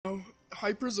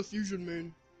Hyper's a fusion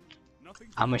main.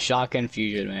 I'm a shotgun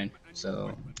fusion man,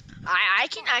 so I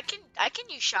can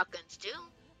use shotguns too.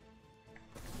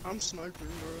 I'm sniping,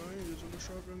 bro. I ain't using a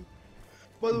shotgun.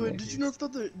 By the way, did you know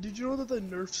that they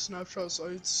nerfed snapshot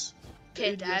sights?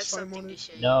 Panda, I have something to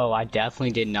show you. no, I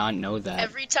definitely did not know that.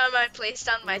 Every time I place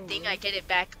down my thing, I get it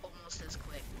back almost as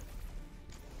quick.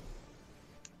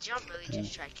 Jump really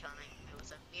just tried killing me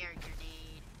with a mirror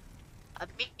grenade. A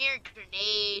mirror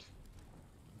grenade.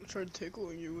 I tried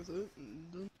tickling you with it and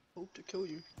then hope to kill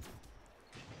you.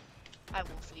 Hi,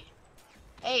 Wolfie.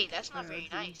 Hey, that's not very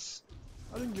nice.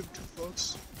 I didn't give two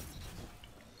fucks.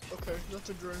 Okay, that's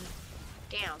a drain.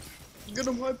 Damn. Get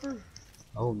him, Hyper.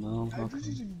 Oh no. Hyper's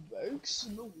using Vex?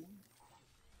 No.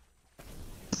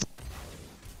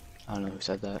 I don't know who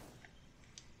said that.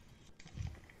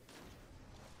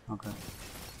 Okay.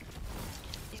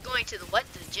 He's going to the what?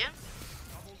 The gym?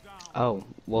 Oh,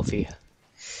 Wolfie.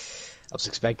 I was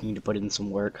expecting you to put in some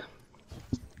work.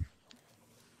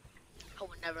 I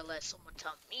would never let someone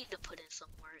tell me to put in some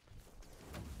work.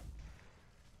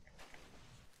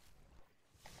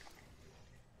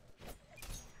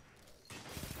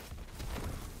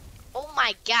 Oh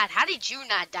my god, how did you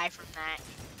not die from that?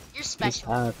 You're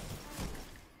special.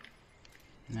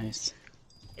 Nice.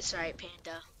 It's alright,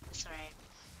 Panda. It's alright.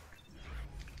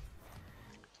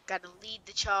 Gotta lead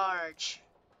the charge.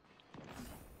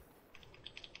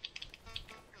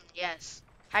 Yes.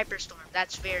 Hyperstorm,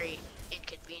 that's very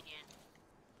inconvenient.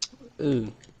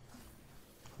 Ooh.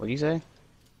 What do you say?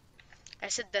 I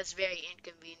said that's very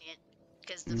inconvenient.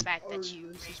 Because the fact that you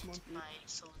raped my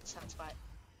soul in Sunspot.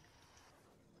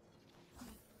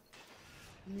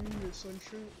 You need a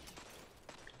sunshine.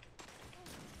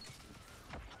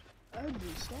 Abby,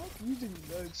 stop using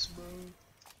Vex, bro.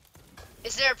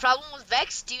 Is there a problem with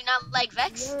Vex? Do you not like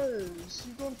Vex? Yes,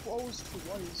 you got flowers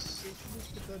twice. It's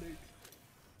just pathetic.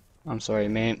 I'm sorry,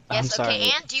 man. I'm Yes, sorry.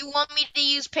 okay, and do you want me to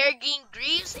use Peregrine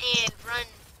Greaves and run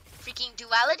freaking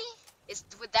Duality?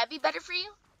 Would that be better for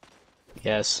you?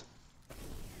 Yes.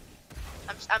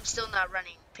 I'm still not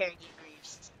running Peregrine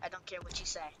Greaves. I don't care what you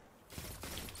say.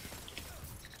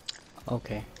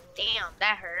 Okay. Damn,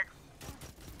 that hurt.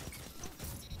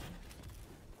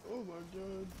 Oh my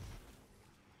god.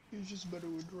 He's just better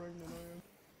with Drain than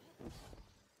I am.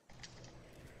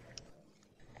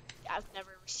 I've never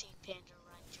seen Panda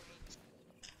run Drains.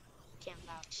 Can't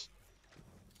vouch.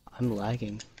 I'm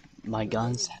lagging. My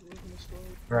guns,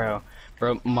 bro,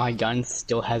 my gun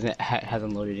still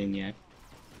hasn't loaded in yet.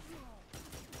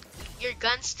 Your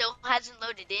gun still hasn't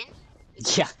loaded in?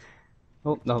 Yeah.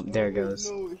 Oh no, there it goes.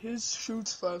 No, his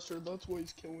shoots faster. That's why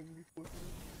he's killing me quicker.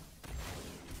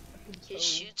 His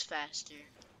shoots faster.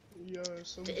 Yeah.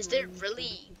 Is there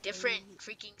really different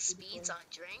freaking speeds on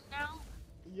Drain now?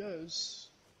 Yes.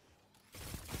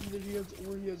 Either he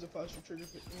has a faster trigger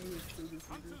finger.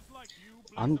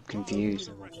 I'm confused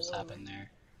at what just happened there.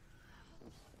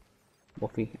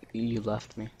 Wolfie, you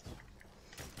left me.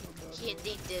 He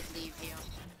indeed did leave you.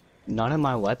 None of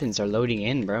my weapons are loading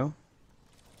in, bro.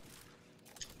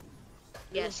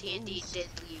 Yes, he indeed did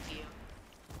leave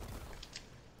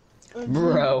you.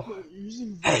 Bro,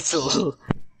 that's a little...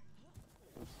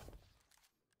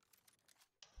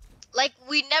 Like,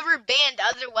 we never banned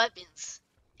other weapons.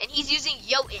 And he's using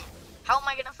Jotun. How am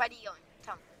I gonna fight a Jotun?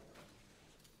 Tell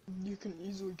me. You can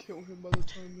easily kill him by the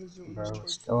time his zone is Bro, charged.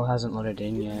 still hasn't loaded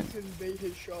in yet. You can bait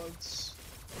his shots.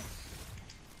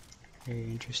 Very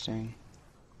interesting.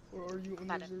 Or are you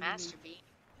About a master beat.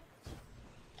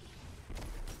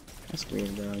 That's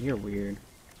weird, bro. You're weird.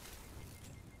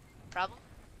 Problem?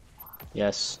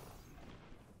 Yes.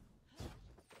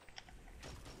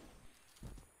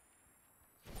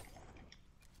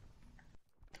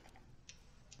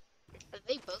 Are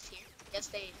they both here? Yes,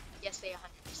 they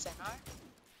 100% are.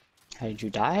 How did you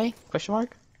die? Question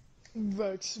mark?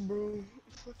 Vex, bro.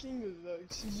 Fucking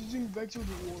Vex. He's using Vex with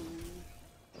the War.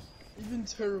 Even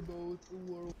terrible with the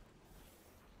War.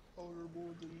 Tolerable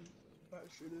than that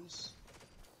shit is.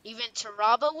 Even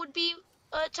Taraba would be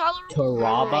tolerable?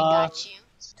 Taraba? I got you.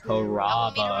 Taraba. You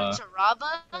want me to run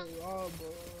Taraba? Taraba.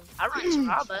 I run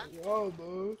Taraba.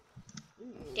 Taraba.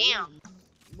 Damn.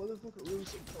 Motherfucker really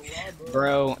said Taraba.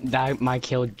 Bro, my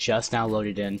kill just now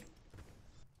loaded in.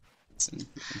 It's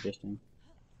interesting.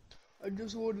 I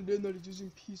just loaded in that he's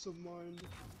using Peace of Mind.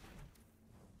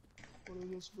 One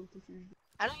of those both confusion.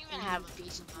 I don't even have a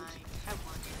peace of mind. I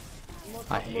want it. I'm not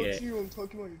I talking hate about it. you, I'm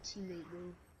talking about your teammate, bro.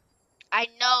 I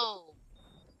know.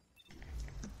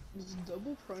 Is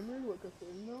double primary like a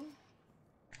thing now?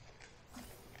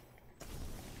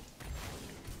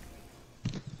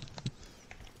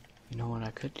 You know what?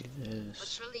 I could do this.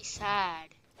 What's really sad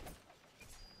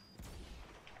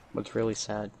What's really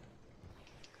sad.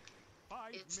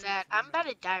 It's that I'm about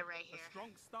to die right here.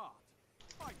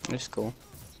 It's cool.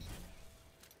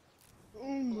 Oh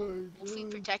my Wolfie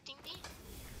god. protecting me?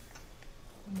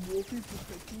 Wolfie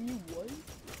protecting you? What?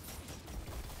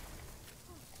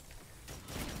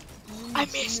 I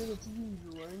missed.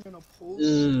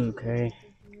 Okay.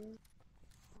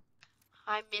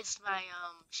 I missed my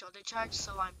shoulder charge,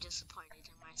 so I'm disappointed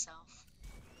in myself.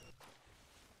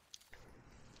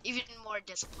 Even more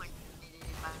disappointed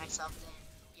in myself than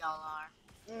y'all are.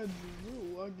 Andrew,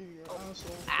 you're lagging your ass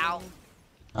off. Ow.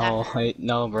 bro. Oh, hurt. wait,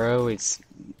 no, bro, I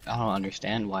don't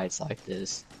understand why it's like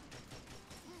this.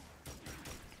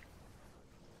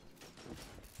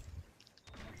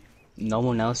 No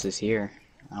one else is here.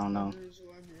 I don't know. Andrew's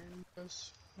lagging.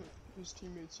 Yes, his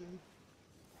teammates in.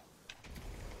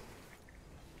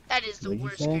 That is the What'd you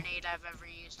worst say? grenade I've ever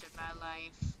used in my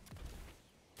life.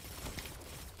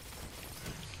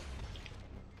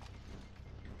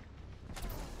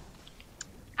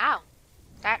 Ow.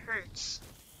 That hurts.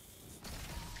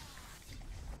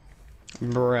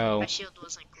 Bro, My shield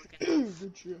wasn't quick enough.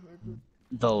 Good shit, Hyper.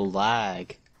 the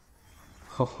lag.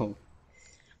 Oh,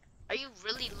 Are you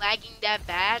really lagging that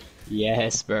bad?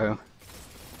 yes, bro.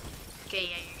 Okay,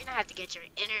 yeah, you're gonna have to get your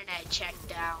internet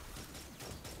checked out.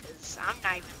 Cause I'm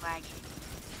not even lagging.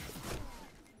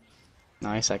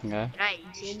 Nice, second guy. And I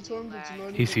usually Sometimes it's lag.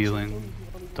 not He's even- healing. sometimes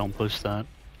it's not even- Don't push that.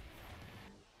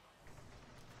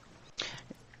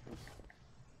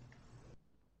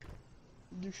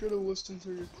 You should have listened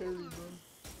to your carry, bro.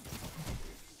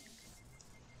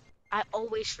 I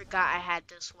always forgot I had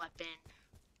this weapon.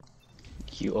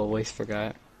 You always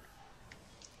forgot.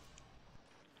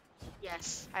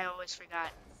 Yes, I always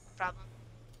forgot. Problem.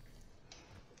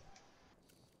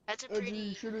 That's a Andrew, pretty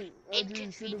you should have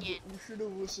inconvenient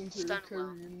listened to your stun carry well.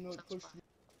 and not Sounds pushed fun. me.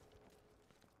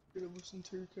 You should have listened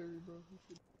to your carry, bro. You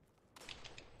should-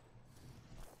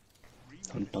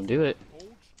 Don't do it.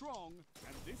 Hold strong,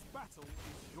 and this battle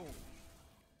is yours.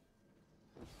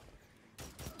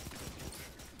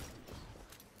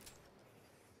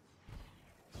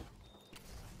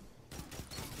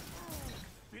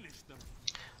 Finish them.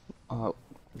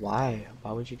 Why?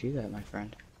 Why would you do that, my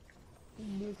friend?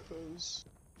 Because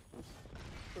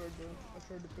I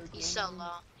tried to pick He's one so of them.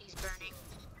 low. He's burning.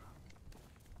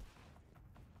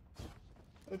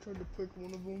 I tried to pick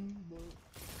one of them, but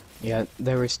Yeah,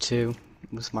 there was two.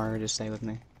 It was smarter to stay with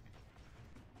me.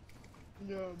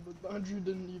 yeah, but Andrew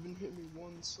didn't even hit me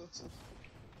once. That's it.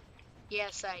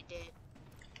 Yes, I did.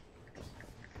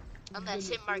 Unless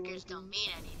hit markers don't mean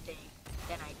anything,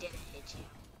 then I didn't hit you.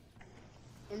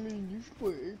 I mean, you should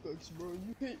play Apex, bro.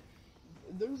 You hit.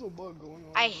 There's a bug going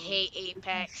on. I bro. hate If you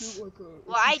Apex. shoot like a- if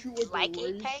Well, I you shoot a like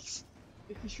wraith- Apex.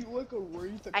 If you shoot like a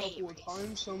wraith a I hate couple of wraiths.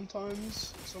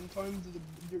 times, sometimes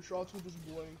your shots will just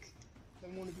blank. They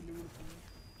won't even do it for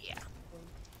you. Yeah.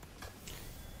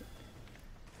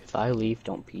 If I leave,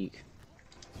 don't peek.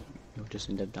 You'll just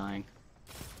end up dying.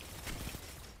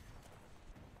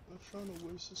 I'm trying to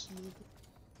waste this move.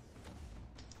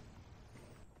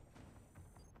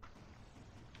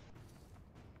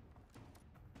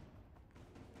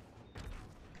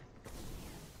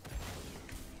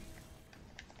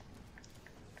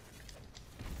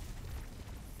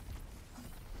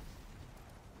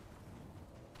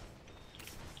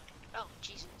 Oh,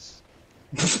 Jesus.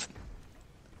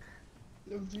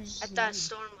 No, Jesus I is thought good.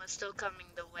 Storm was still coming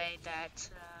the way that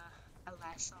I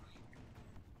last saw him.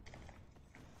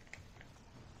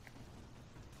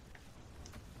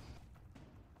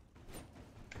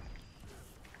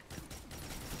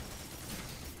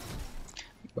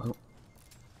 Oh.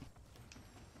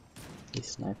 He's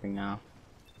sniping now.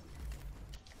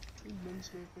 He's been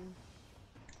sniping.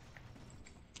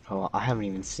 Oh, I haven't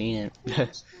even seen it.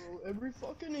 Yes, bro. Every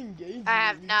fucking engagement. I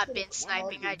have you not said been a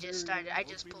sniping. I fucking just carry. started. I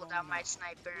just pulled out my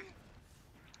sniper.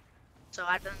 So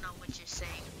I don't know what you're saying.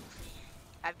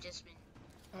 I've just been.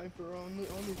 Hyper only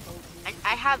help me.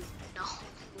 I have no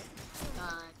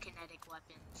kinetic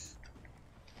weapons.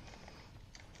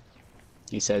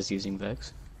 He says using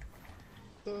Vex.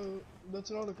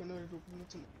 That's not a kinetic weapon.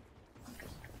 That's an.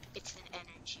 It's an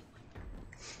energy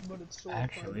weapon. But it's still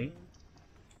Actually, a primary.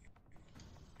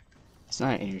 It's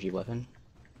not an energy weapon.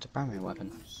 It's a primary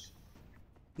weapon.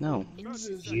 No. It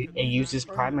It uses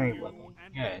primary weapon.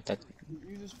 Yeah, that's It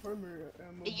uses primary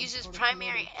ammo. It but uses not a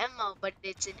primary kinetic. ammo, but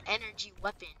it's an energy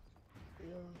weapon.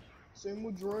 Yeah. Same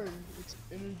with Dre. It's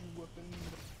energy weapon.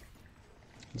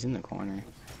 he's in the corner.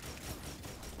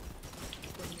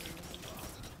 Primary.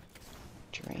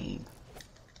 Drain.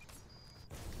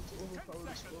 It's overpowered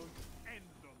as fuck. End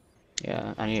them.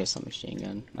 Yeah, I need a submachine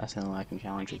gun. That's the only way I can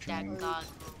challenge a Need that drain. god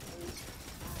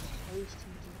I used to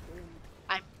do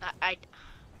I A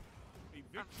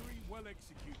victory well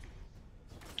executed.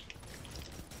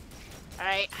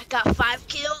 Alright, I got 5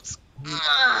 kills.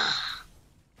 Ugh.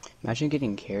 Imagine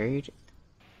getting carried.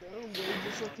 Damn, bro,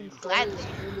 just fucking Gladly. Carlos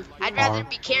Carlos I'd kills. rather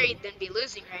be carried than be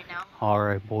losing right now.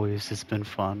 Alright, boys, it's been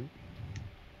fun.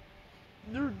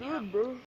 You're good, bro.